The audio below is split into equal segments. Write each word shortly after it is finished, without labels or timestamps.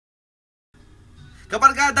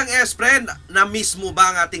Kabarkadang S-Friend, na-miss mo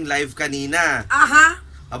ba ang ating live kanina? Aha.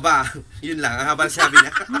 Aba, yun lang ang habang sabi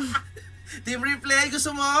niya. Team Replay,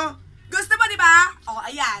 gusto mo? Gusto mo, di ba? O,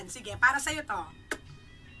 ayan. Sige, para sa'yo to.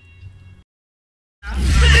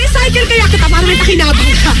 Recycle kaya kita para may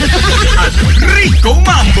pakinabang ka. Rico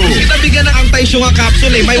Mambo. Kita bigyan ng anti-syunga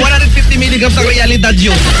capsule eh. May 150 mg ang realidad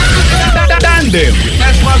yun. Tandem.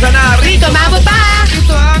 Mas na Rico, mamo pa!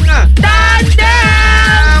 Ito ang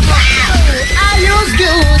Tandem! Ayos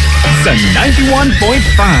good! Sa 91.5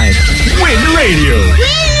 Win Radio.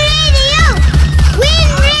 Win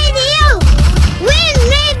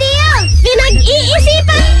Radio!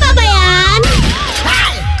 Pinag-iisipan pa ba yan?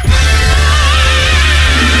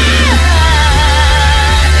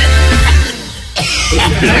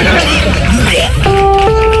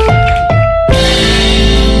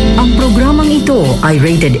 Ang programang ito ay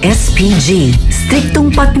rated SPG.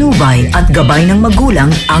 Striktong patnubay at gabay ng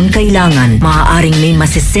magulang ang kailangan. Maaaring may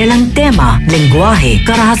masiselang tema, lengguwahe,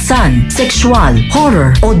 karahasan, sexual,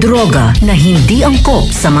 horror o droga na hindi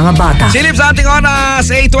angkop sa mga bata. Silip sa ating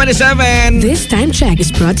oras, 8:27. This time check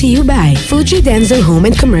is brought to you by Fuji Denso Home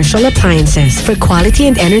and Commercial Appliances. For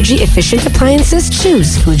quality and energy-efficient appliances,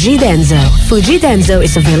 choose Fuji Denso. Fuji Denso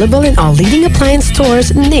is available in all leading appliance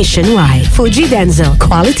stores nationwide. Fuji Denso,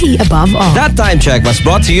 quality above all. That time check was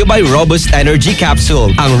brought to you by Robust Energy Capsule.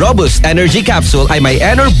 Ang Robust Energy Capsule ay may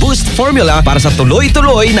Ener Boost formula para sa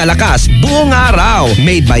tuloy-tuloy na lakas buong araw.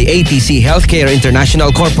 Made by ATC Healthcare International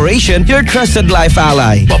Corporation, your trusted life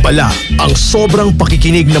ally. Babala, ang sobrang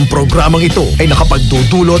pakikinig ng programang ito ay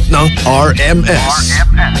nakapagdudulot ng RMS.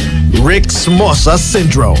 Rick's Mossa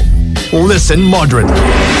Syndrome. Listen moderately.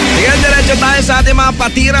 Sige, diretso tayo sa ating mga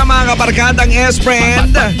patira, mga kabarkadang S-Friend.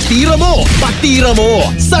 Patira mo! Patira mo!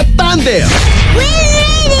 Sa Tandem! Win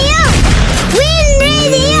Radio! Win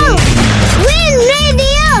Radio! Win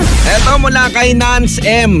Radio! Eto mula kay Nance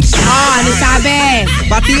Ems. Ano sabi?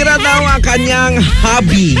 Patira daw ang kanyang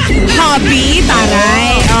hobby. Hobby,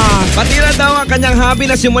 taray. Patira daw ang kanyang hobby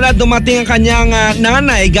na simula dumating ang kanyang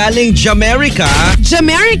nanay galing Jamaica.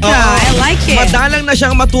 Jamaica, I like it. Madalang na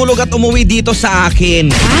siyang matulog at umuwi dito sa akin.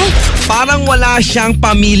 Ay! Parang wala siyang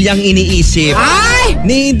pamilyang iniisip. Ay!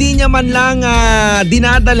 Ni hindi niya man lang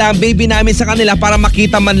dinadala ang baby namin sa kanila para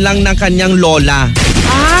makita man lang ng kanyang lola.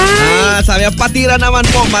 Ay! Sabi niya, patira naman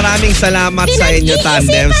po. Maraming salamat sa inyo,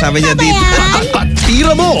 Tandem. Sabi niya pa ba dito. yan?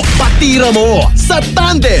 Patira mo! Patira mo! Sa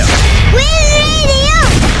Tandem! Win Radio!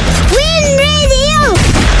 Win Radio!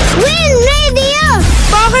 Win Radio!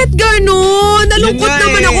 Bakit ganun? Nalungkot Yun nga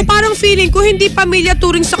naman eh. ako. Parang feeling ko hindi pamilya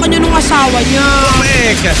turing sa kanya nung asawa niya.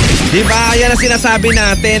 Correct. Di ba? Yan ang sinasabi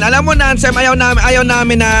natin. Alam mo, Nance, ayaw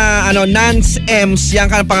namin na, Nance Ems, yan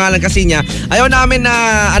ka pangalan kasi niya. Ayaw namin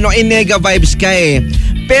na, inega vibes ka eh.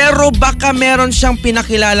 Pero baka meron siyang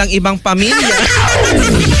pinakilalang ibang pamilya.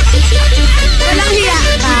 Walang hiya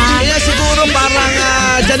ka. Kaya siguro parang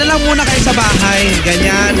dyan na lang muna kayo sa bahay.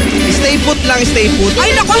 Ganyan. Stay put lang, stay put.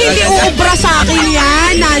 Ay nako, hindi uubra sa akin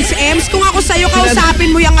yan, Nance Ems. Kung ako sa'yo,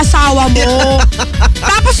 kausapin mo yung asawa mo.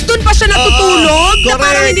 Tapos dun pa siya natutulog na correct.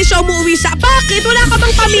 parang hindi siya umuwi sa... Bakit? Wala ka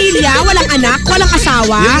bang pamilya? Walang anak? Walang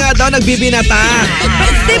asawa? Yun nga daw, nagbibinata.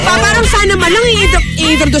 Diba? Parang sana man lang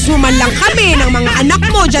i-introduce mo man lang kami ng mga anak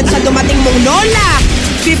mo dyan sa dumating mong lola.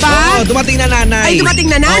 Diba? Oo, dumating na nanay. Ay, dumating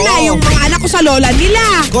na nanay. Oo. Yung mga anak ko sa lola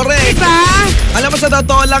nila. Correct. Diba? Alam mo, sa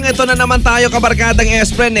totoo lang, ito na naman tayo, kabarkadang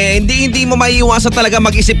S-Friend eh. Hindi mo maiiwasan talaga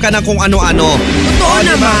mag-isip ka ng kung ano-ano. Totoo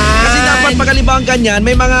Diba? naman. Kasi dapat pagkalibang ganyan,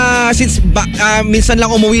 may mga, minsan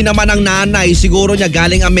lang umuwi naman ang nanay, siguro niya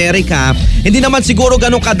galing Amerika, hindi naman siguro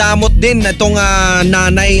ganun kadamot din itong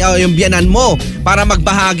nanay, yung biyanan mo, para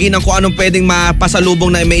magbahagi ng kung anong pwedeng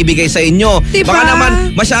mapasalubong na maibigay sa inyo. Diba? Baka naman,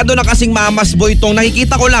 masyado na kasing mamas boy itong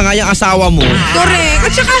nakikita ko lang, yung asawa mo. Correct.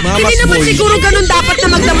 At saka, Mamas hindi naman boy. siguro ganun dapat na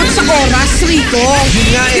magdamot sa oras, Rico. Yun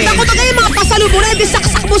nga eh. Kita ko na kayo mga pasalubong na, hindi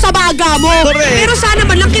saksak mo sa baga mo. Correct. Pero sana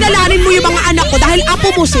man lang kilalanin mo yung mga anak ko dahil apo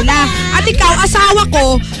mo sila. At ikaw, asawa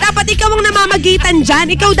ko, dapat ikaw ang namamagitan dyan.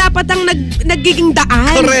 Ikaw dapat ang nagiging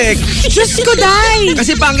daan. Correct. Diyos ko, day.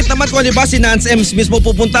 Kasi pangit naman kung di ba si Nance Ems mismo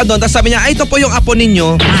pupunta doon, tapos sabi niya, ay ito po yung apo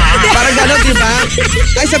ninyo. Parang gano'n, di ba?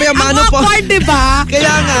 Ay sabi niya, Ang mano po. awkward, diba?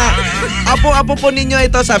 Kaya nga, apo po ninyo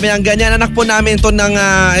ito, sabi niya, ganyan, anak po namin ito ng,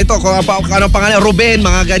 ito, kung ano pangalan, Ruben,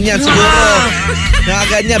 mga ganyan, siguro. Mga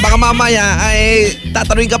ganyan, baka mamaya, ay,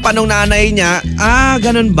 tatanungin ka pa nung nanay niya,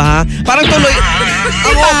 ganun ba? Parang tuloy, ang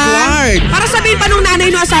Diba? awkward. Para sabihin pa nung nanay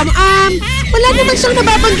no asawa, wala naman siyang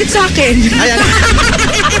nababanggit sa akin. Ayan.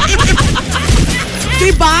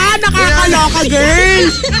 Diba? Nakakaloka, girl.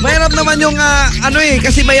 Mahirap naman yung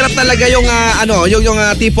kasi mahirap talaga yung yung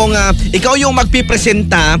tipong ikaw yung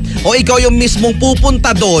magpipresenta o ikaw yung mismong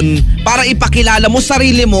pupunta doon para ipakilala mo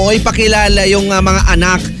sarili mo o ipakilala yung mga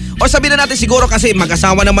anak. O sabihin na natin siguro kasi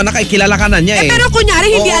mag-asawa naman na kilala ka na niya eh. Pero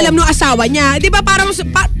kunyari, hindi Oo. alam ng asawa niya. Di ba parang,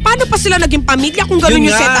 paano pa sila naging pamilya kung gano'n Yun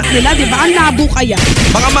yung nga. setup nila? Di ba? Ang labo kaya.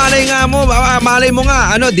 Baka malay mo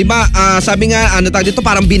nga, di ba, sabi nga, dito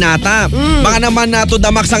parang binata. Baka naman to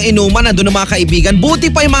the max ang inuman, nandun ang mga kaibigan.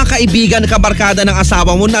 Buti pa yung mga kaibigan, kabarkada ng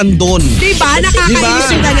asawa mo, nandun. Di ba?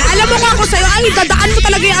 Nakakainis yung ganyan. Alam mo ko ako sa'yo, ay, dadaan mo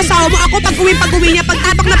talaga yung asawa mo. Ako, pag-uwi niya,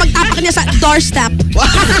 pagtapak niya sa doorstep.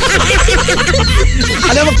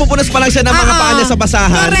 Alam mo, pupunas pa lang siya ng mga paa niya sa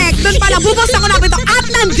basahan. Correct. Doon pala, bubos ako na ito. At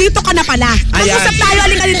nandito ka na pala. Ayan. Mag-usap tayo,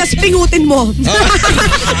 alika dito, tapos pingutin mo.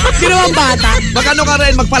 Ginawang bata. Magano ka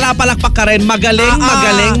rin, magpalapalakpak ka rin. Magaling.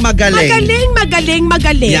 Magaling.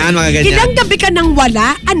 Yan, mga ganyan. Ilang gabi ka nang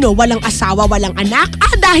walang asawa, walang anak?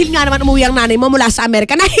 Dahil nga naman umuwi ang nanay mo mula sa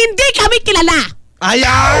Amerika na hindi kami kilala.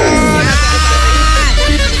 Ayan!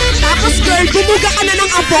 Tapos girl, bumuga ka na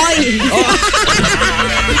ng apoy.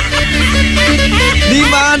 Di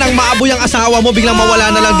ba, nang maaboy ang asawa mo, biglang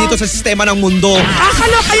mawala na lang dito sa sistema ng mundo.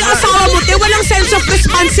 Akala kayo asawa mo, walang sense of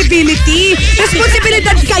responsibility.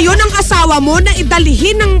 Responsibilidad kayo ng asawa mo na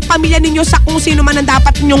idalihin ng pamilya ninyo sa kung sino man ang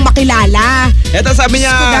dapat ninyong makilala. Eto sabi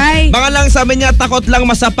niya, Skuday. sabi niya, takot lang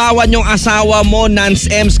masapawan yung asawa mo, Nance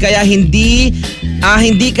Ems, kaya hindi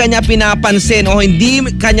kanya pinapansin o hindi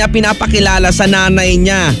kanya pinapakilala sa nanay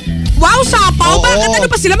niya. Wow, sapaw! Oo. Bakit ano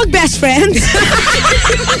pa sila mag-best friends?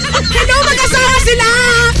 Ano, mag-asawa sila!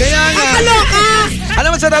 Kaya nga. Ang kaloka! Alam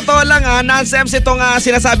mo, sa totoo lang Nance Ems, itong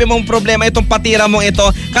sinasabi mong problema, itong patira mong ito,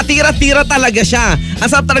 katira-tira talaga siya. Ang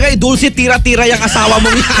sarap talaga, dulce tira-tira yung asawa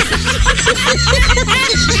mong yan.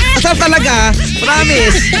 Ang sarap talaga,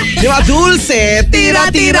 promise. Di ba, dulce,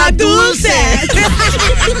 tira-tira, dulce.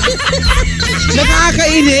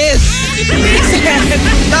 Nakakainis.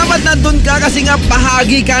 Dapat nandun ka kasi nga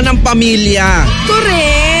bahagi ka ng pamilya.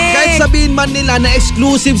 Correct! Kahit sabihin man nila na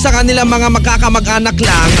exclusive sa kanila mga magkakamag-anak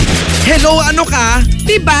lang, hello, ano ka?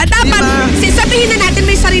 Diba? Dapat, sabihin na natin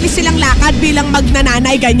may sarili silang lakad bilang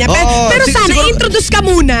magnananay, ganyan. Oo, Pero sana, siguro- introduce ka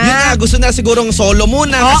muna. Yun nga, gusto nila sigurong solo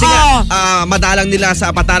muna kasi Oo. nga madalang nila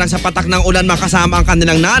sa patarang sa patak ng ulan makasama ang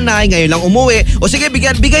kanilang nanay, ngayon lang umuwi. O sige,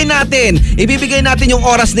 bigay natin. Ibibigay natin yung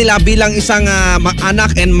oras nila bilang isang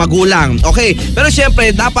anak and magulang. Okay, pero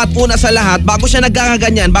syempre, dapat una sa lahat, bago siya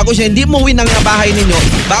nagkakaganyan, bago siya hindi umuwi ng bahay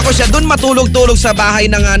ninyo, bago siya dun matulog-tulog sa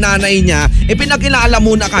bahay ng nanay niya, ipinakilala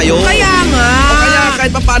muna kayo. Kaya nga. O kaya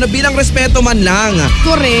kahit pa paano, bilang respeto man lang.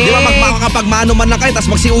 Correct. Di ba, makakapagmano man lang kayo,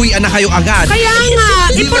 tapos magsiuwian na kayo agad. Kaya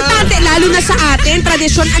nga, Diba? importante, lalo na sa atin,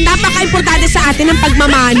 tradisyon, ang napaka-importante sa atin ang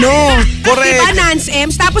pagmamano. Correct. Diba, Nance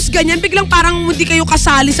Ems? Tapos ganyan, biglang parang hindi kayo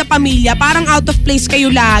kasali sa pamilya, parang out of place kayo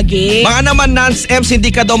lagi. Baka naman, Nance Ems, hindi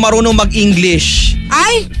ka daw marunong mag-English.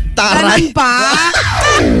 Ay, Taray. ganun pa?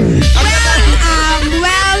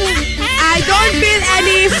 Well, I don't feel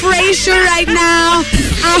any pressure right now.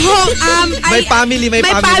 May family.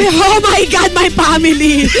 Oh my God, my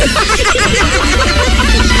family.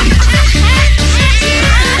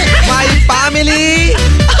 My family.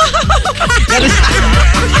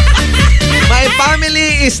 My family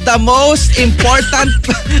is the most important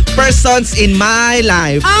persons in my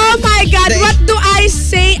life. Oh my God, what do I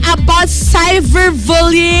say about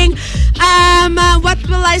cyberbullying? What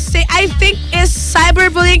will I say? I think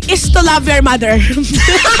cyberbullying is to love your mother.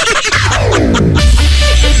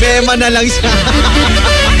 Mema na lang siya.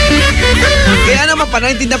 Kaya naman pa,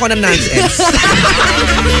 naintindihan ko ng Nance Ems.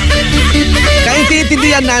 Kaya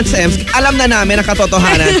intindihan Nance Ems, alam na namin ang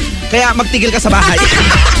katotohanan. Kaya magtigil ka sa bahay.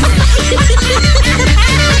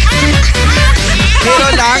 Pero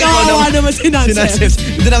lang, Kawawa naman si Nance Ems.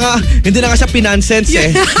 Hindi na nga siya pinansense eh.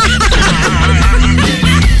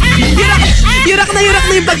 Yurak na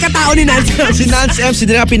yung pagkatao ni Nance Ems. Si Nance Ems,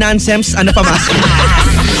 hindi na nga pinansems, ano pa ba?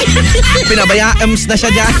 Pinabaya-ems na siya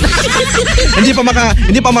dyan.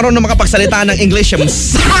 hindi pa marunong makapagsalita ng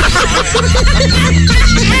English-ems.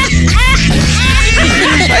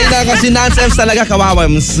 Ay nako, si Nance Ems talaga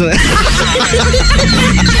kawawems.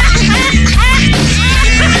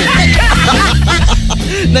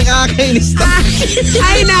 Nakakainis to.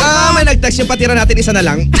 Ay, nako. May nag-text yung patira natin, isa na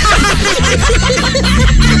lang.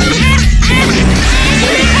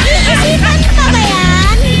 Isipan pa ba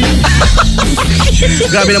yan?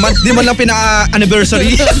 Grabe naman, di man lang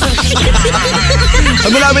pina-anniversary.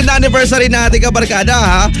 Ang malapit na anniversary natin, kabarkada,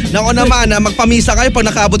 ha? Nako naman, magpamisa kayo pag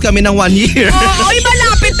nakaabot kami ng 1 year. Oo,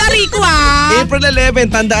 malapit na Rico, April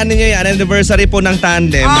 11, tandaan ninyo yan, anniversary po ng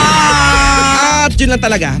tandem. At yun lang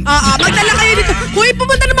talaga. Magdala kayo dito. Hoy,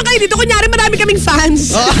 pumunta naman kayo dito. Kunyari marami kaming fans.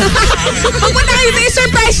 Pumunta kayo dito,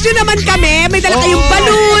 i-surprise nyo naman kami. May dala kayong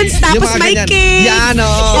balloons, tapos Yung mga may ganyan. cake. Yan,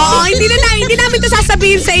 oo. Oo, hindi namin to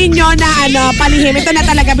sasabihin sa inyo na palihim. Ito na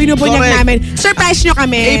talaga, binubunyag Correct. namin. Surprise nyo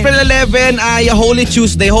kami. April 11 ay Holy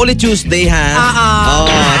Tuesday. Holy Tuesday, ha? Oo.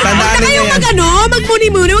 Tandaan Huwag na ninyo kayong yan.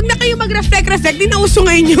 magmuni-muni. Huwag na kayong mag-reflect. Di na uso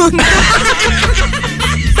ngayon yun.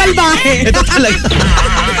 Salbahe. Ito talaga.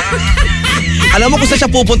 Alam mo kung saan siya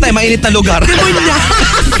pupunta, mainit na lugar. Demonya.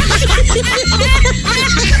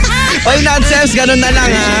 Oy, Nancems, ganun na lang,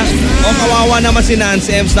 ha? O, kawawa naman si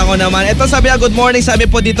Nancems. Nako naman. Ito, sabi niya, good morning. Sabi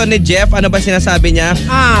po dito ni Jeff. Ano ba sinasabi niya?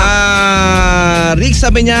 Rick,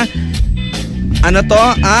 sabi niya, ano to?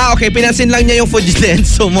 Okay, pinansin lang niya yung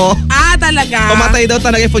Fujidenso mo. Talaga. Pumatay daw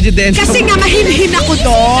talaga yung Fujidenso. Kasi nga mahinhin ako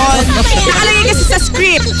doon. Nakalagay kasi sa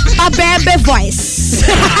script, pabebe voice.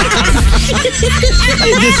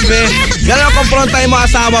 Ay, disme. Gano'n komprontahin mo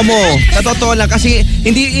asawa mo. Sa totoo lang. Kasi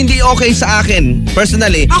hindi okay sa akin.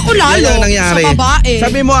 Personally. Ako lalo, Yan ang nangyari. sa babae.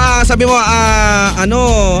 Sabi mo,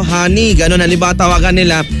 honey, gano'n, halimbawa tawagan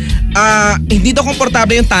nila. Hindi daw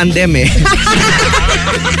komportable yung tandem eh.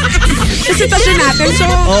 Sa sitwasyon natin. So,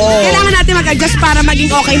 Oo. kailangan natin mag-adjust para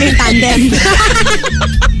maging okay na yung tandem.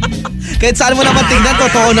 Kahit saan mo naman tignan,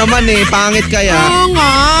 totoo naman eh. Pangit kaya. Oo nga.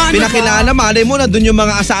 ano Pinakilala, malay mo na dun yung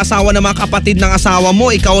mga asa-asawa ng mga kapatid ng asawa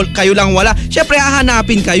mo, kayo lang wala. Siyempre,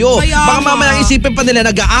 hahanapin kayo. Kaya Baka nga. mamaya isipin pa nila,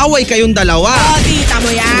 nag-aaway kayong dalawa. Tita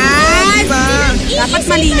mo yan. Diba? Dapat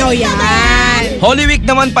malinaw yan. Holy Week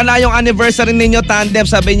naman pala yung anniversary ninyo, tandem,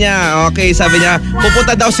 sabi niya. Okay, sabi niya,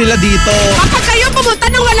 pupunta daw sila dito. Kapag kayo pumunta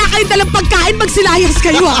nang wala kayong dalang pagkain, magsilayas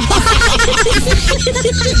kayo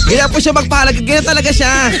Ganyan po siya magpahalaga. Ganyan talaga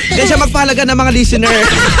siya. Ganyan siya magpahalaga ng mga listener.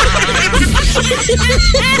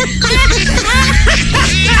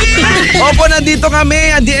 Opo, nandito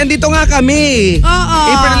kami. Andito nga kami. Oo.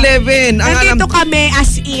 April 11. Nandito kami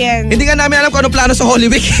as in. Hindi nga namin alam kung ano plano sa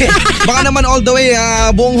Holy Week. Baka naman all the way,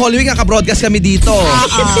 buong Holy Week, nakabroadcast kami dito.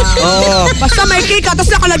 Oo. Basta may cake,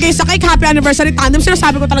 tapos nakalagay sa cake, happy anniversary tandem.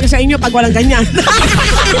 Sinasabi ko talaga sa inyo pag walang ganyan.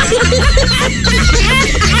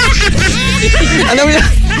 Alam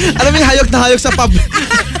mo yung hayok na hayok sa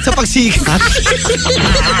pagsikat.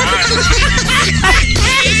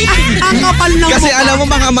 Ang kapal ng Kasi mukha. alam mo,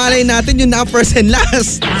 baka malay natin yun na first and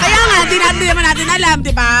last. Kaya nga, di naman natin alam, di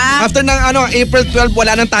ba? After ng April 12,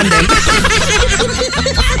 wala nang tandem.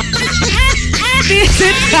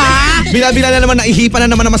 Visit ka. Bila-bila na naman, naihipan na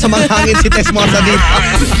naman ng masamang hangin si Tess Mosa dito.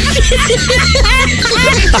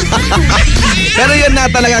 Pero yun na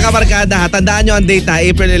talaga, kabarkada. Tandaan nyo ang date,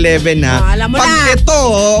 April 11 na. Alam mo Pag na. ito,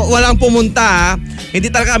 walang pumunta,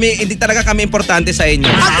 hindi talaga kami importante sa inyo.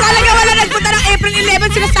 Pag talaga wala nagpunta ng April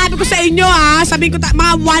 11, sinasabi ko sa inyo sabihin ko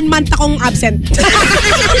mga 1 month akong absent.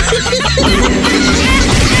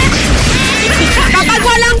 Kapag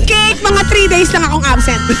walang cake, mga 3 days lang akong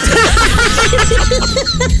absent.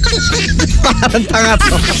 Parang tanga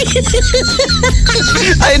to.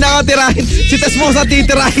 Ay, nakatirahin. Si Tess Mosa,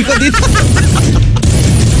 titirahin ko dito.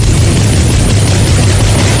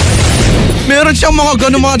 Meron siyang mga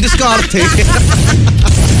ganun mga diskarte.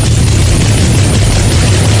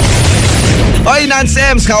 Oy,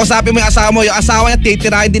 Nancems, kausapin mo yung asawa mo. Yung asawa niya,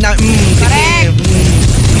 titirahin din na. Correct.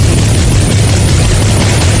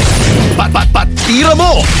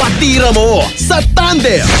 Patira mo sa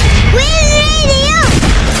tandem. Win Radio!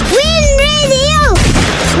 Win Radio!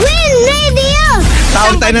 Win Radio!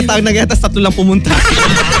 Tawag tayo ng tawag na ganyan, tapos 3 lang pumunta.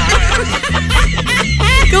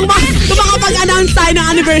 Kung makapag-announce tayo ng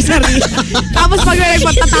anniversary, tapos pag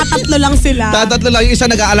tatatlo lang sila. Tatatlo lang, yung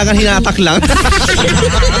isa nag-aalangan, hinatak lang.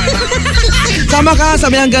 Sama ka,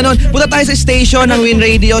 sabi niya gano'n. Punta tayo sa station ng Win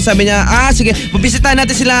Radio. Sabi niya, sige, mabisitahin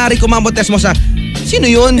natin sila Rico Mambo Tess Mosa. Sino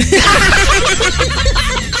yun?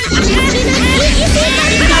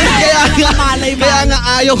 Kaya nga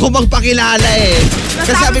ayaw ko magpakilala eh.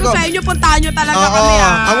 Kasi sabi ko, sa inyo, puntahan nyo talaga kami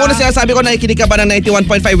ang una sinasabi ko, nakikinig ka ba ng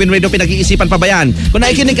 91.5 Win Radio? Pinag-iisipan pa ba yan? Kung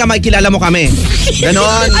nakikinig ka, makikilala mo kami.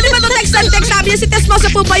 Ganon. Ano ba ito text and text? Sabi niya si Tess Mosa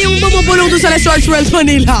po ba yung bumubulong doon sa Resorts World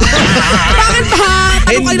Manila? Bakit ba?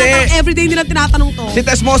 Tanong kayo Hindi. na everyday nila tinatanong to. Si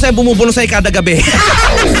Tess Mosa yung bumubulong sa'yo kada gabi.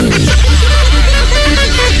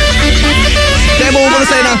 Kaya bumubulong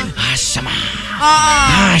sa'yo ng, sama.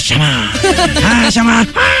 Sama.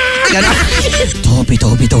 Ganon. Topi to.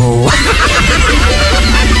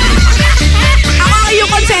 Ako yung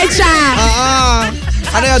konsensya.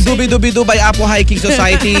 Ano yung Dubi by Apo Hiking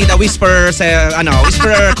Society, the Whisperer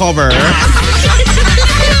cover.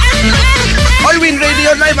 Oy, Win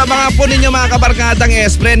Radio Live, abangan po ninyo mga kabarkadang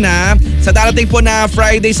Espren ha. Sa darating po na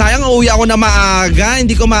Friday, sayang uuwi ako na maaga,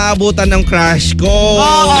 hindi ko maabutan ng crush ko.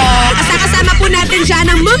 Oo. Kasama kasama po natin dyan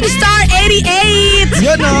ang Moonstar 88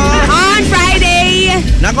 Yun o. on Friday.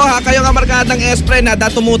 Nako ha, kayo kamarkadang Espre na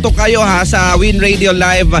tumutok kayo ha sa Win Radio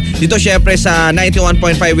Live. Dito syempre sa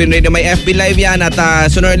 91.5 Win Radio. May FB Live yan at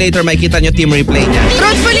sooner or later may kita nyo team replay niya.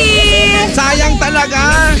 Truthfully, Sayang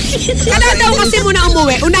talaga. Kana daw kasi muna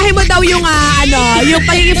umuwi. Unahin mo daw yung yung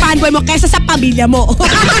pagiging fanboy mo kaysa sa pamilya mo.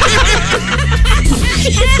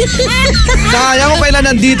 Sayang ko kailan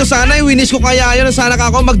nandito sana. Winis ko kaya yun. Sana ka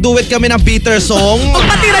ako mag-duet kami ng Peter song.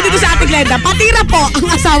 Pag patira dito sa Ate Glenda, patira po ang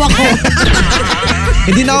asawa ko.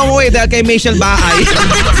 Hindi na ako umuwi dahil kay Michelle Bahay.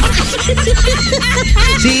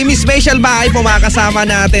 Si Miss Michelle Bahay po makakasama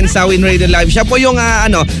natin sa Win Radio Live. Siya po yung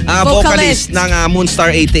vocalist ng Moonstar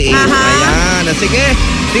 88. Aha. Ayan. Sige,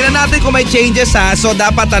 tingnan natin kung may changes ha. So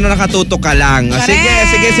dapat nakatutok ka lang. Correct.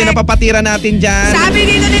 Sige, sinapapatira natin dyan. Sabi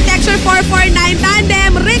dito ni Texture 449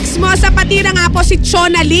 Tandem, Rix mo sa patira nga po si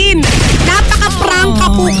Chona Lynn. Napaka-prangka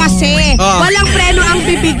po kasi. Walang preno ang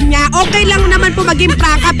bibig niya. Okay lang naman po maging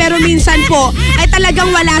prangka pero minsan po ay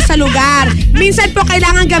talagang wala sa lugar. Minsan po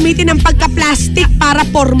kailangan gamitin ng pagka-plastic para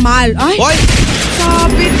formal. Ay, Hoy!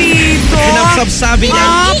 sabi dito. Pinapsabi niya.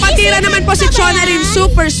 Patira naman po si Chona Lynn.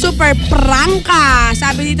 Super prangka.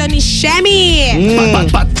 Sabi dito ni Shemi.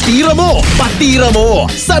 Patira mo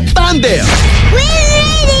sa Tandem. Win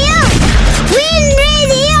Radio! Win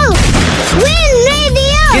Radio! Win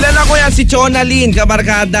Radio! Kilala ko yan si Chona Lynn,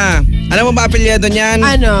 kabarkada. Alam mo ba apelyido niyan?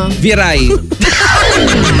 Ano? Viray.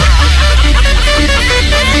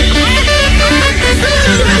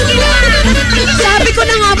 Sabi ko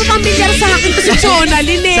na nga po, pamilyar sa akin to si Chona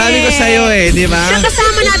Lynn eh. Sabi ko sa'yo di ba?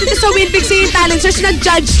 Nakasama natin to sa Winbig Singing Talent Search,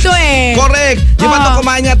 nag-judge to eh. Correct. Di ba nung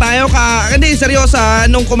kumain nga tayo hindi, seryosa,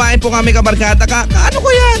 nung kumain po kami kabarkada, ano ko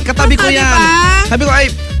yan? Katabi ko yan. Diba? Sabi ko, ay,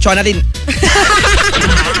 Chona Lynn.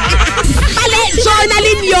 Mali, Chona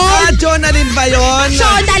Lynn yun. Chona Lynn ba yun?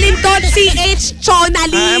 Chona Lynn .ch, Chona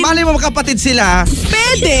Lynn. Mali mo magkapatid sila.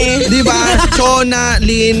 Pwede. Di ba? Chona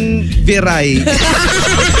Lynn Viray.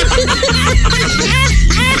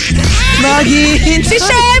 Magin. Si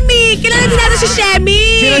Shemi. Kilala din natin si Shemi.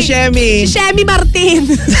 Sino Shemi? Si Shemi Martin.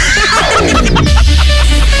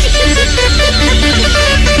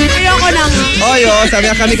 Ayoko na nga. Oyo, sabi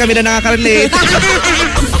nga kami na nakaka-relate.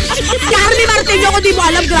 Carly Martin, ako di mo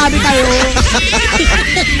alam, grabe kayo.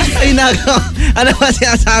 Ay nako. Ano ba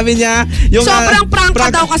sinasabi niya? Yung, Sobrang prangka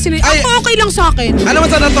daw kasi. Ako okay lang sa akin. Ano ba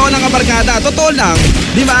sa totoo ng kabarkada? Totoo lang.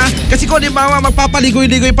 Di ba? Kasi kung di ba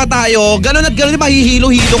magpapaligoy-ligoy pa tayo, ganun at ganun, di ba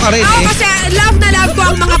hihilo-hilo ka rin Ako kasi love na love ko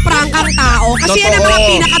ang mga prangkang tao. Kasi yan ang mga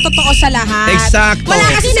Totoo. pinakatotoo sa lahat. Eksakto. Wala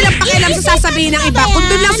kasi silang pakialam sa sasabihin ng iba. Kung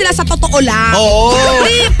doon lang sila sa totoo lang. Oo.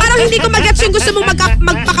 Parang hindi ko mag-gets yung gusto mong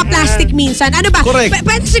magpaka-plastic minsan. Ano ba? Correct.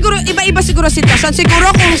 Pwede siguro, iba-iba siguro sitwasyon. Siguro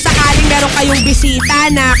kung sakaling meron kayong bisita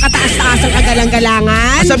na kataas-taas ang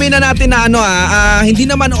kagalang-galangan. Sabihin na natin na hindi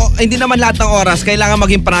naman lahat ng oras kailangan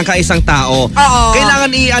maging prangka isang tao. Oo.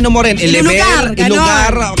 Kailangan mo rin Ilugar, ganon.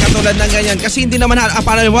 ilugar katulad ng ganyan kasi hindi naman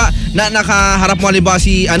para ba na nakaharap mo halimbawa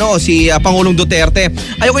si Pangulong Duterte.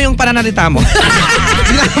 Ayoko yung pananalita mo.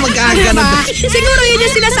 Sila magkaganon. Diba? Siguro yun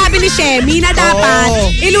yung sinasabi ni Shemi na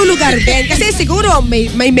dapat ilulugar din. Kasi siguro may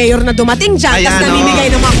mayor na dumating dyan Ayan, tapos namimigay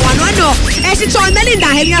ng mga kung ano-ano. Si Chona Lynn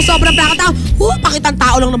dahil nga sobrang prangka tao, pakitang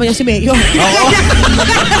tao lang naman yung si mayor.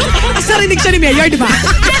 Kasi narinig siya ni mayor, di ba?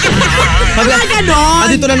 Mga ganon.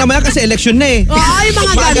 Andito na naman yan kasi election na eh. Oo, yung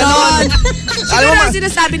mga Mga ganon. ganon. Alam mo Siguro ba- ang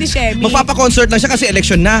sinasabi ni Shemi. Magpapa-concert lang siya kasi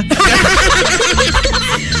election na.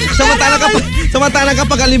 Samantalang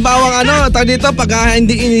kapag halimbawa tawag dito, pag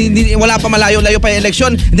hindi, wala pa malayo-layo pa yung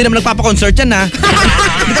eleksyon, hindi naman nagpapa-concert yan ha.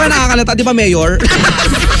 Hindi ka na nakakalata, di ba Mayor?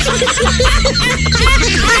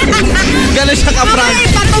 Ganon siya ka-prank. Ay,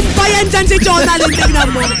 patumbayan dyan si Chona Lynn, tignan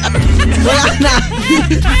mo. Wala na.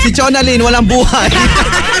 Si Chona Lynn, walang buhay.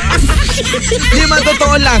 Hindi man,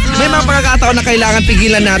 totoo lang. May mga pagkakataon na kailangan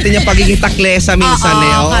pigilan natin yung pagiging taklesa minsan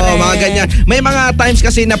correct. mga ganyan. May mga times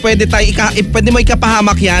kasi na pwede mo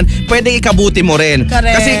ikapahamak yan, pwede ikabuti mo rin.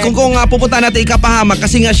 Correct. Kasi kung pupunta natin ikapahamak,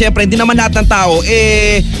 kasi nga syempre, hindi naman lahat ng tao,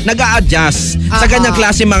 nag-a-adjust sa ganyang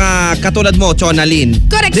klase mga katulad mo, Chona Lynn.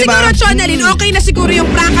 Correct. Diba? Siguro, Chona Lynn, okay na siguro yung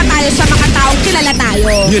prangka tayo sa mga taong kilala tayo.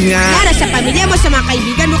 Yun nga. Lalo sa pamilya mo, sa mga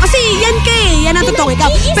kaibigan mo. Kasi yan ang totoong ikaw.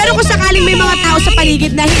 Pero kung sakaling may mga tao sa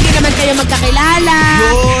paligid na hindi naman kayo magkakilala,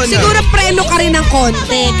 Yun. siguro preno ka rin ng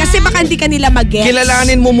konti. Kasi baka hindi ka nila mag-gets.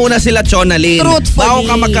 Kilalanin mo muna sila, Chona Lynn. Truthfully. Bago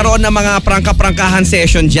ka magkaroon ng mga prangka-prangkahan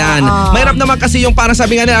session dyan. Mahirap naman kasi yung parang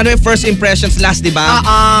sabi nga nila, first impressions last, di ba?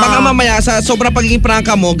 Baka mamaya sa sobrang pagiging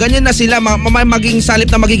prangka mo, ganyan na sila, maging salip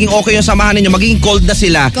na magiging okay yung samahan ninyo, magiging cold na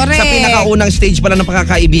sila. Correct. Sa pinakaunang stage pala ng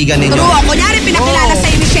pagkakaibigan ninyo. True. Kunyari, pinakilala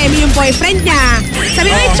sa'yo ni Shemi yung boyfriend niya.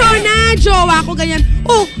 Sabi mo, Chona, jowa ako ganyan.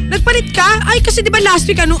 Oh, nagpalit ka? Ay, kasi di ba last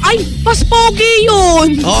week ay, mas pogi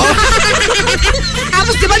yun. Oh.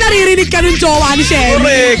 Tapos di ba naririnig ka nung jowa ni Shelly?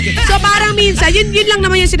 Correct. So parang minsan, yun lang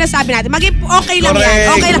naman yung sinasabi natin. Maging okay lang yan. Correct.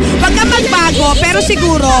 Okay lang. Wag kang magbago, pero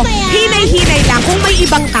siguro, hinay-hinay lang kung may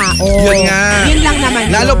ibang tao. Yun nga. Yun lang naman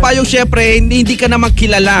yun. Lalo pa yung syempre, hindi ka naman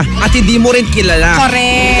kilala at hindi mo rin kilala.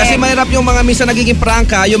 Correct. Kasi mahirap yung mga minsan nagiging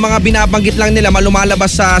prangka, yung mga binabanggit lang nila,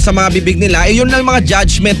 lumalabas sa mga bibig nila, yun lang mga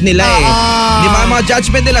judgment nila eh. Oo. Di ba? Mga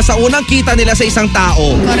judgment nila sa unang kita nila sa isang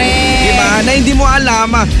tao. Correct. Di ba? Na hindi mo alam,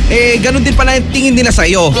 ganun din pala yung tingin nila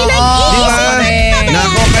sa'yo. Di ba? Correct.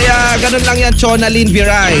 Nako, kaya ganun lang yan, Chonalyn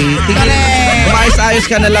Viray. Umayos-ayos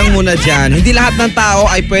ka na lang muna dyan. Hindi lahat ng tao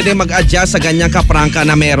ay pwede mag-adjust sa ganyang kaprangka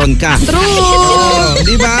na meron ka. True. Oo,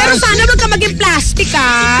 di ba? Pero sana wag ka maging plastic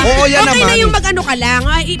ha. Oo, yan okay naman. na yung mag-ano ka lang,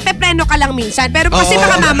 ipepreno ka lang minsan. Pero kasi Oo.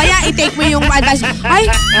 baka mamaya i-take mo yung advice. Ay,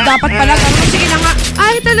 dapat pala gano'n. Sige na nga.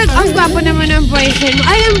 Ay, talaga, ang gwapo naman ng boyfriend mo.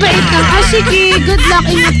 Ay, ang bait lang. Ah, sige, good luck,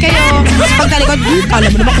 ingat kayo. Tapos pagtalikod, alam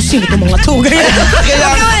mo naman kung sino itong mga to.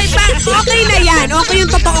 Okay na yan. Okay yung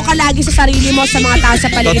totoo ka lagi sa sarili mo, sa mga tao sa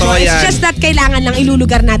paligid mo. Totoo It's yan. just that kailangan lang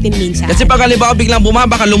ilulugar natin minsan. Kasi pag halimbawa biglang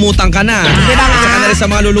bumaba ka, lumutang ka na. Di ba nga? Saka na rin sa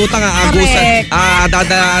mga lulutang, agusan,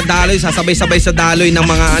 Correct. daloy, sasabay-sabay sa daloy ng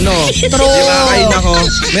mga ano. True. Di ba? Ay nako,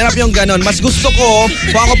 merap yung ganon. Mas gusto ko,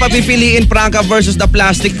 kung ako papipiliin prangka versus the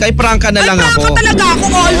plastic, kay prangka na lang Ay, ako. talaga ako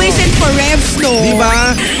always and forever, no? Di ba?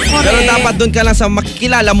 Correct. Pero dapat doon ka lang sa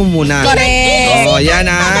makikilala mo muna. Correct. Oh, yan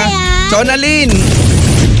ha. Chonalyn.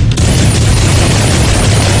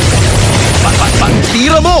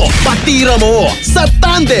 Patira mo sa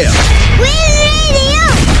Tandem. Win Radio!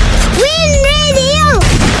 Win Radio!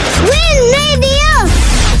 Win Radio!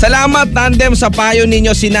 Salamat Tandem sa payo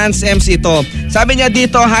ninyo, si Nance Ems ito. Sabi niya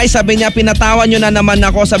dito, hi, sabi niya pinatawan nyo na naman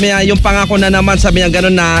ako. Sabi niya yung pangako na naman, sabi niya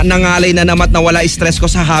ganun na nangalay na naman na wala stress ko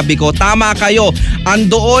sa hobby ko. Tama kayo,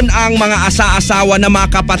 andoon ang mga asa-asawa na mga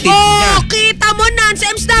kapatid niya. Oh, kita mo, Nance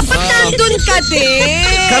Ems, dapat nandun ka din.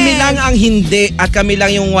 Kami lang ang hindi at kami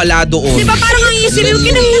lang yung wala doon. Di ba parang ang isipin,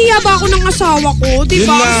 kinahihiya ba ako ng asawa ko? Di Yun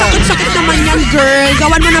ba? nga. Ang sakit-sakit naman yan, girl.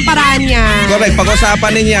 Gawan mo na paraan yan. Correct,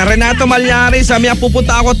 pag-usapan niya. Renato Malyari, sabi niya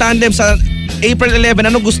pupunta ako Tandem sa April 11.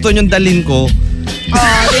 Ano gusto niyong dalhin ko?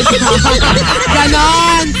 Oh, di ba?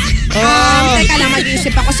 Ganon. Teka lang,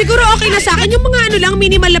 mag-iisip ako. Siguro okay na sa akin yung mga ano lang,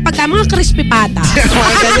 minimal na pagka, mga crispy pata.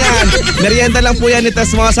 Mga ganyan. Merienda lang po yan ito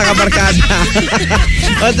sa mga sa kabarkada.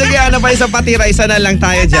 O sige, ano pa isang patira? Isa na lang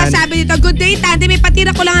tayo dyan. Sabi dito, good day, Tandem. May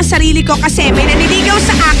patira ko lang ang sarili ko kasi may naniligaw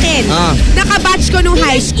sa akin. Nakabatch ko nung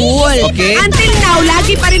high school. Okay. Until now,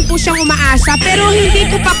 lagi pa rin po siyang umaasa pero hindi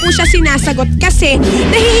ko pa po siya sinasagot kasi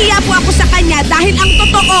nahihiya po ako sa kanya dahil ang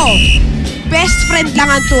totoo, best friend lang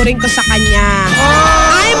ang turing ko sa kanya.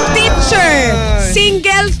 I'm teacher.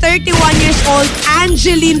 Single, 31 years old.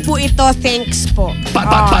 Angeline po ito. Thanks po.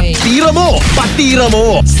 Ay. Patira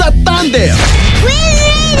mo sa Tandem. Win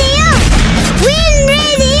Radio! Win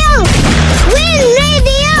Radio! Win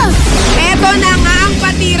Radio! Eto na nga ang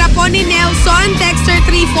patira po ni Nelson, Dexter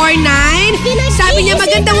 349. Sabi niya,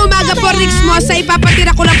 magandang umaga po, Rix Mosa.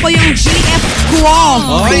 Ipapatira ko lang po yung GF Quo.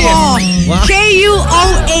 Oy. Quo. Wow.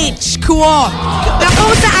 K-U-O-H. Quo. Na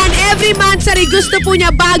kung saan every month, sari, gusto po niya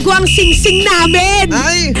bago ang sing-sing namin.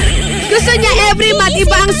 Ay! Gusto niya every month,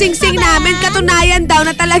 iba ang sing-sing namin. Katunayan daw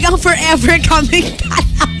na talagang forever coming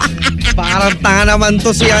Parang tanga naman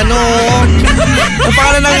to si ano. Ang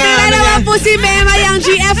pangalan ng Patira ano naman niya? po si Mema yung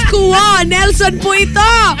GF Quo. Nelson po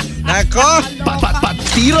ito. Nako.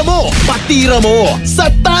 Patira mo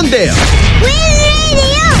sa Tandem. Win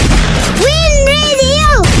Radio! Win Radio!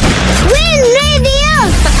 Win Radio!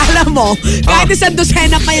 Alam mo, kahit isang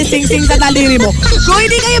dosena pa yung sing-sing sa daliri mo, kung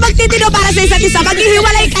hindi kayo magtitino para sa isa't isa,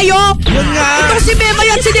 maghihiwalay kayo. Yun nga. Itong si Mema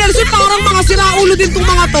yan, si Nelson, parang mga siraulo din tong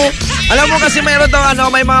mga to. Alam mo kasi mayroon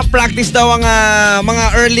daw may mga practice daw ang mga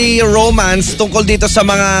early romance tungkol dito sa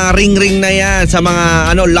mga ring-ring na yan, sa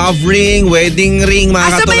mga love ring, wedding ring,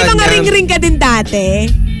 mga Asa may katulad mga yan. ring-ring ka din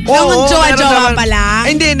dati? Oo, Yung meron jowa-jowa naman. pa lang?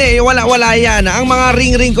 Ay, hindi, wala yan. Ang mga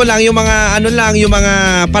ring-ring ko lang, yung mga yung mga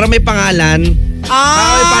para may pangalan.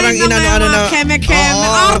 Parang yung inano-ano na. Keme-keme.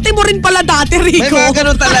 Oo. Arte mo rin pala dati, May Rico. mga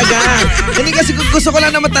ganun talaga. Hindi kasi gusto ko lang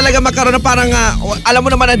naman talaga magkaroon ng parang, alam mo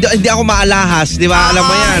naman, hindi ako maalahas, di ba? Alam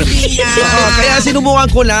mo yan. hindi nga. Oo, kaya sinubukan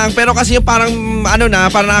ko lang, pero kasi yung parang,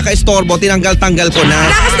 parang nakaka-istorbo, tinanggal-tanggal ko na.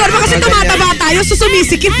 Nakastorbo kasi Mga ganyan. tumataba tayo,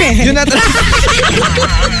 susumisikip eh. Yun na talaga.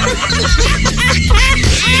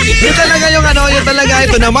 Yun talaga yun talaga.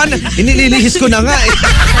 Ito naman, inililihis ko na nga eh.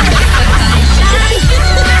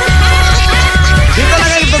 Yun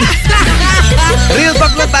talaga ito. Real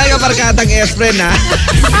talk lang tayo, kabarkadang S-friend ha.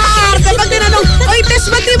 Kapag tinanong, oy, te, Bes,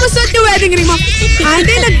 ba't di mo suot yung wedding ring mo?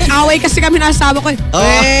 Hindi, nag-away kasi kami ng asawa ko.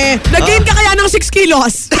 Nag-gain ka kaya ng 6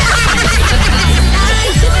 kilos?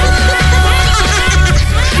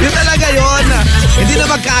 Yun talaga yun. Hindi na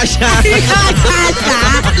magkasya.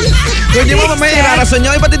 Kung hindi mo mamaya irarason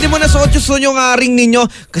nyo, ba't hindi mo nasuot yung ring ninyo?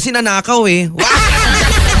 Kasi nanakaw eh.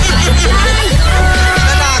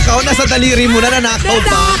 Nanakaw, nasa daliri mo na, nanakaw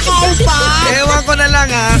pa. Ewan ko na lang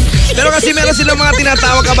Pero kasi meron silang mga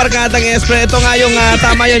tinatawag kabarkadang Espre. Ito nga yung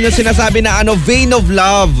tama yun yung sinasabi na vein of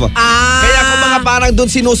love. Kaya kung mga parang doon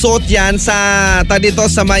sinusuot yan sa dito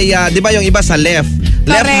sa may, di ba yung iba sa left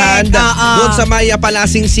hand, doon sa may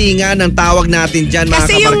palasing-singan ng tawag natin dyan mga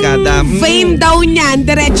kasi kabarkada. Yung vein daw niyan,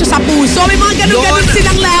 diretso sa puso. May mga ganun-ganun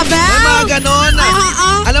silang level. May mga ganon.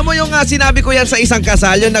 Alam mo yung sinabi ko yan sa isang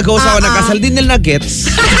kasal, yung nag-host ako ng kasal, din nila gets.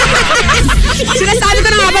 Sinasabi ko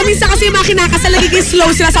na nga ba, minsan kasi yung mga kinakasal, nagiging slow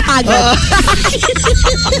sila sa pagod.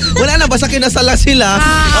 Wala na, basta kinasal lang sila.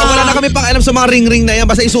 Wala na kami pang alam sa mga ring-ring na yan.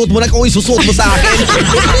 Basta isuot mo na kung isusuot mo sa akin.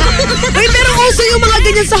 Uy, pero also yung mga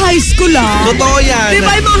ganyan sa high school Totoo yan.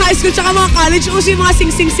 Diba yung mga high school tsaka mga college, uso yung mga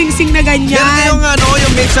sing-sing-sing-sing na ganyan. Meron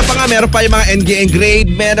yung mix pa nga, meron pa yung mga engrave,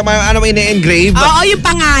 meron mga ini-engrave. Oo, yung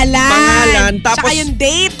pangalan. Tapos tsaka yung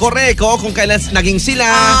date. Correct, kung kailan naging sila.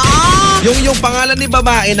 Yung pangalan ni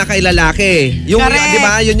babae na kay lalaki. Yung, di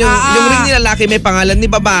ba? Yung ring ni lalaki may pangalan ni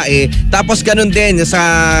babae. Tapos ganun din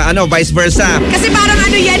sa vice versa. Kasi parang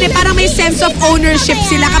parang may sense of ownership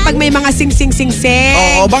sila kapag may mga sing-sing-sing-sing.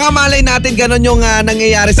 Oo, baka malay natin ganun yung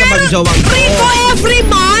nangyayari sa magjowang. Free ko every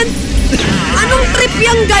month? Anong trip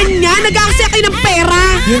yung ganyan? Nag-aaksaya kayo ng pera?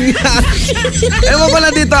 Yun nga. Ewan ko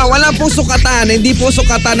lang dito, wala pong sukatan. Hindi po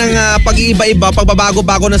sukatan ng pag-iiba-iba,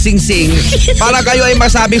 pagbabago-bago ng sing-sing. Para kayo ay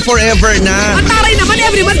masabi forever na. Ang taray naman,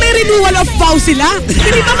 every month may renewal of vow sila.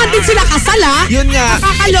 Hindi pa man din sila kasal Yun nga.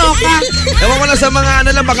 Nakakaloka. Ewan ko lang sa mga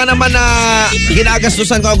lang, baka naman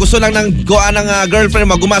ginagastusan ko. Gusto lang ng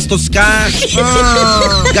girlfriend mo, gumastos ka.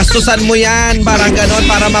 Gastusan mo yan, parang ganon,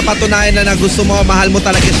 para mapatunayan na gusto mo, mahal mo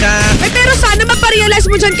talaga siya. Pero sana maparealize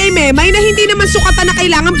mo dyan kay Memay na hindi naman sukatan na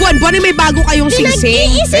kailangan buwan-buwan ay may bago kayong sing-sing.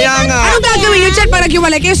 Kaya nga. Anong gagawin nyo dyan para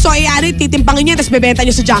naghiwalay kayo? So, titimpangin niya tapos bebenta nyo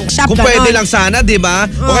sa junk shop. Kung pwede lang sana, di ba?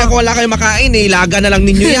 O kaya kung wala kayong makain, ilaga na lang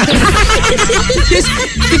ninyo yan.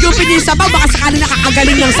 Higupin nyo yung sabaw, baka sakali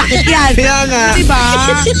nakakagaling ng sakit yan. Kaya nga. Diba?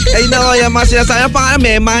 Ay nako, yung mga sinasabi. Ang pangalan,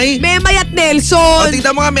 Memay? Memay at O, Nelson.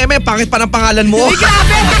 tignan mo nga, Memay, pangit pa ng pangalan mo. Ay,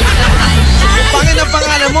 grabe. Pangit ang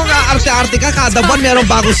pangalan mo, nga arte-arte ka, kada buwan meron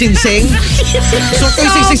bagong sing-sing. So, kung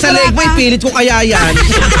sing-sing sa leg mo, ipilit ko kaya yan.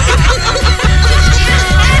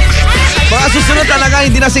 Baka susunod talaga,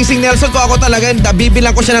 hindi na sing-sing Nelson ko ako talaga,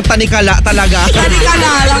 bibilang ko siya ng tanikala talaga.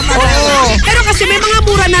 Tanikala lang talaga. Oo. Pero kasi may mga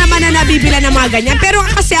mura naman na nabibila ng mga ganyan. Pero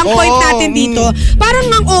kasi ang point natin dito, parang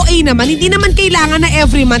ang OA naman, hindi naman kailangan na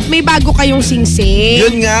every month may bago kayong sing-sing.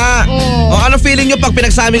 Yun nga. O ano feeling nyo pag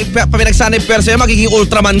pinagsanay perso, magiging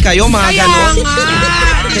Ultraman kayo, mga Kaya ganon? nga.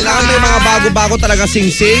 Kailangan may mga bago-bago talaga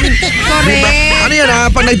sing-sing. Correct. Ano yun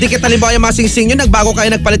pag nagdikit halimbawa yung mga sing-sing nyo, nagbago kayo,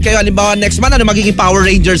 nagpalit kayo, halimbawa next month, magiging Power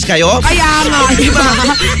Rangers kayo? Kaya nga, di ba?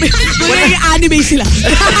 May anime sila.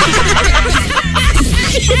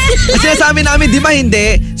 Kasi sabi namin, di ba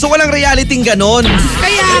hindi? So walang reality ganon.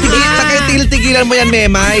 Kaya nga. Tigil-tigilan mo yan,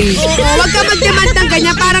 Memay. Oo, wag ka mag-demand ng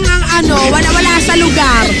ganyan. Parang ang wala sa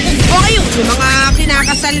lugar. Okay, yung mga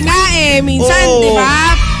kinakasal nga minsan, Oo. di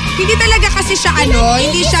ba? Hindi talaga kasi siya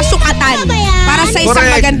hindi siya sukatan para sa isang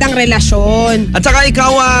Correct. magandang relasyon. At saka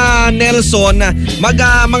ikaw, Nelson,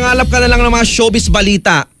 mangalap ka na lang ng mga showbiz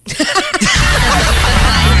balita.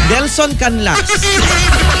 Nelson Canlas.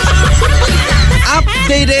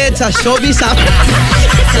 Updated sa showbiz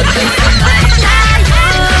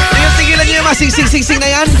Tigilan niyo yung mga sing-sing-sing na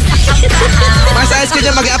yan. Mas ayos ka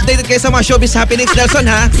dyan, mag-updated kayo sa mga showbiz happenings, Nelson,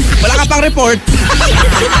 ha? Wala ka pang report.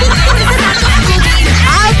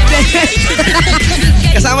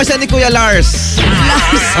 Kasama siya ni Kuya Lars.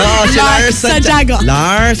 Si Lars Santiago.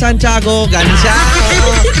 Lars Santiago, ganun siya.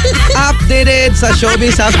 Updated sa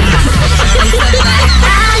showbiz.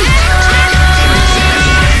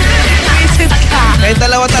 Kayong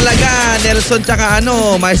dalawa talaga, Nelson tsaka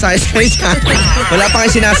may size ha. Wala pa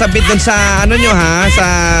kayo sinasabit dun sa nyo ha, sa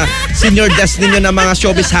senior desk ninyo ng mga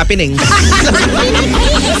showbiz happenings.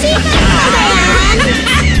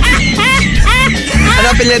 Ano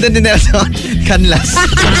ang apelyido ni Nelson? Canlas.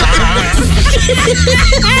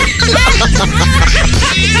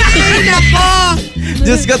 Ay, nako.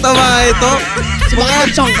 Diyos ko, tama ito.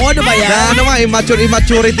 Mga ko, ano ba yan?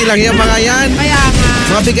 Immaturity lang yan, mga yan. Kaya nga.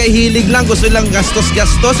 Mga bigay hilig lang, gusto lang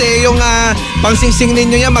gastos-gastos. Yung pangsingsing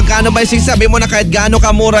ninyo yan, magkano ba yung singsing? Sabi mo na kahit gaano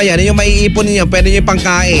kamura yan, yung maiipon ninyo, pwede nyo yung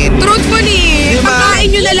pangkain. Truthfully, Diba? pagkain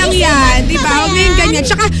nyo na lang yan, di ba? Huwag na yung ganyan.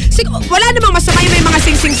 Tsaka, wala namang masama yung may mga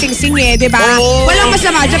sing-sing-sing-sing di ba? Oo. Walang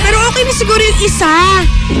masama dyan. Pero okay na siguro yung isa.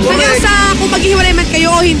 Hanggang sa kung maghihiwalay man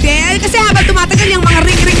kayo o hindi. Kasi habang tumatagal yung mga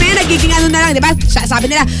ring-ring na yan, nagiging ano na lang, di ba?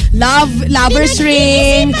 Sabi nila, lover's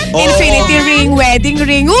ring, infinity ring, wedding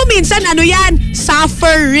ring. Minsan ano yan?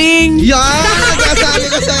 Suffering. Yan! Sabi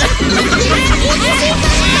ko sa'yo.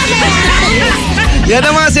 Yan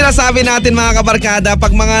ang mga sinasabi natin mga kabarkada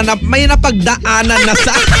pag may napagdaanan na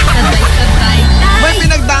sa... may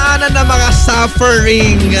pinagdaanan na mga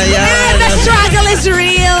suffering. Ayan. The struggle is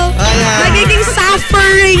real. Ayan. Nagiging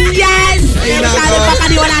suffering yan. Ay, Masyado nako. pa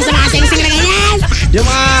paniwala sa mga sing-sing na ganyan. Yung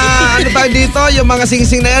mga, ano tawag dito, yung mga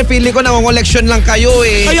singsing na yan, feeling ko nangongoleksyon lang kayo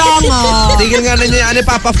eh. Kaya nga. Tigil nga ninyo yan,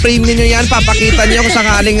 papa-frame ninyo yan, papakita niyo kung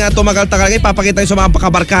sakaling tumagal-tagal kayo, papakita niyo sa mga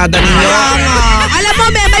kabarkada ninyo. Kaya nga. Alam mo,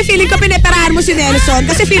 may feeling ko pineperahan mo si Nelson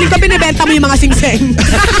kasi feeling ko binibenta mo yung mga sing-sing.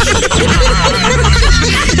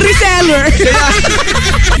 Reseller.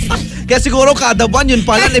 Kaya siguro kada buwan, yun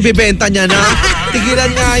pala, ibibenta niya na.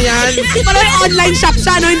 Tigilan nga yan. Pero yung online shop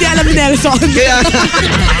siya, no? Hindi alam ni Nelson. Kaya,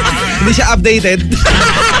 hindi siya updated.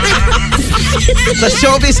 Sa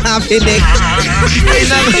showbiz happening.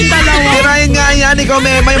 Kirayin nga yan. Ikaw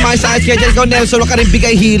may sakit ka dyan. Ikaw Nelson, wag ka rin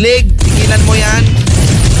bigay hilig. Tigilan mo yan.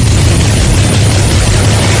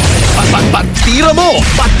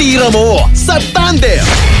 Patira mo sa Tandem.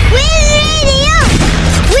 Win Radio!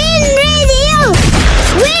 Win Radio!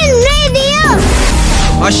 Win Radio!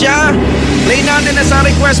 O siya, play natin na sa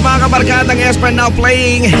request mga kabarkadang Esper now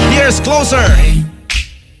playing Here's Closer.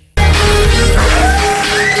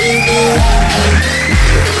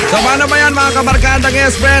 So paano ba yan mga kabarkadang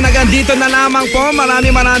Esper? Nagandito na lamang po.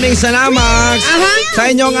 Maraming salamat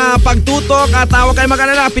sa inyong pagtutok at tawag kayo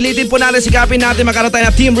mag-alala. Pilitin po natin, sigapin natin magkaroon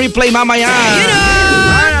tayo na team replay mamaya.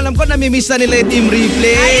 Ay, alam ko namimiss na nila yung team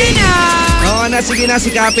replay. Oo na, sige na,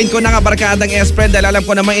 sikapin ko na kabarkadang Esper dahil alam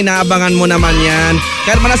ko naman inaabangan mo naman yan.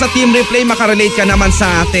 Kaya naman sa team replay, makarelate ka naman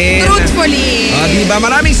sa atin. Truthfully. Diba?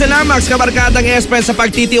 Maraming salamat kabarkadang Esper sa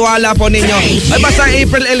pagtitiwala po ninyo. Ay basta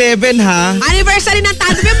April 11 ha. Anniversary ng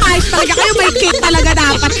Tandem yung mais talaga kayo. May cake talaga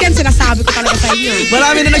dapat yan. Sinasabi ko talaga sa inyo.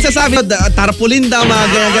 Marami na nagsasabi, tarpulin daw, mga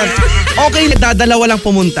ganyan. Okay, dadalawa lang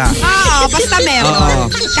pumunta. Oo, basta meron. Oo.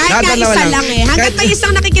 Kahit nga Dadalawa isa lang. lang eh. Hanggat may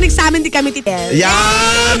isang nakikinig sa amin, di kami titel.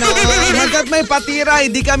 Yan! Hanggat may patira,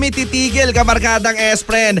 hindi kami titigil, kabarkadang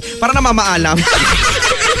S-Friend. Para na mamaalam.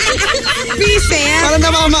 Pieces. Para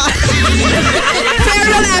na mamaalam.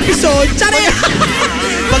 Farewell episode. Charet.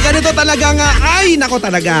 Pag ganito talaga nga, ay, nako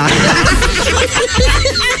talaga.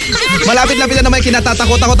 Malapit-lapit na naman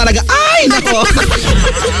kinatatakot ako talaga. Ay, nako.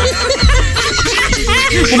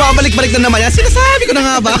 Bumabalik-balik na naman yan. Sinasabi ko na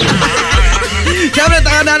nga ba? Siyempre,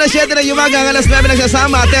 taka na 7 ng umaga ang alas 9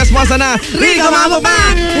 nagsasama. Tess Mosa na. Rico Mambo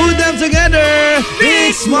Bang! Put them together.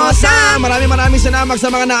 Rix Mosa. Maraming salamat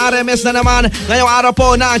sa mga na-RMS na naman ngayong araw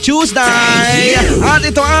po na Tuesday. At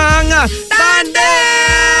ito ang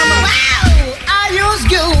Tandem! Ayos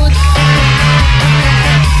good.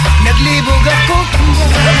 Naglibog ako.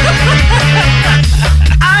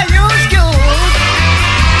 Ayos good.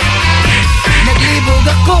 Naglibog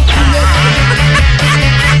ako.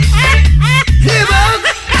 Libog.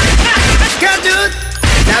 Kadut.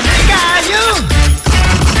 Dami kayo.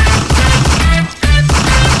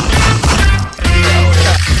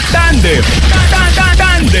 Tandem.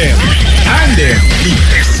 Tandem. Tandem ni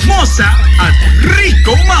Esmosa at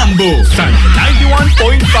Rico Mambo sa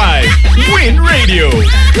 91.5 Win Radio.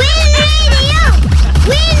 Win Radio!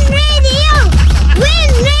 Win Radio!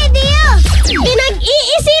 Win Radio!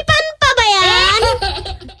 Pinag-iisipan pa ba yan?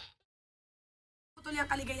 Putol yung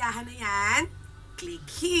kaligayahan na yan. Click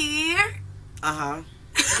here. Aha.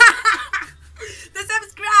 To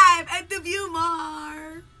subscribe and to view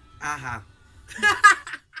more. Aha.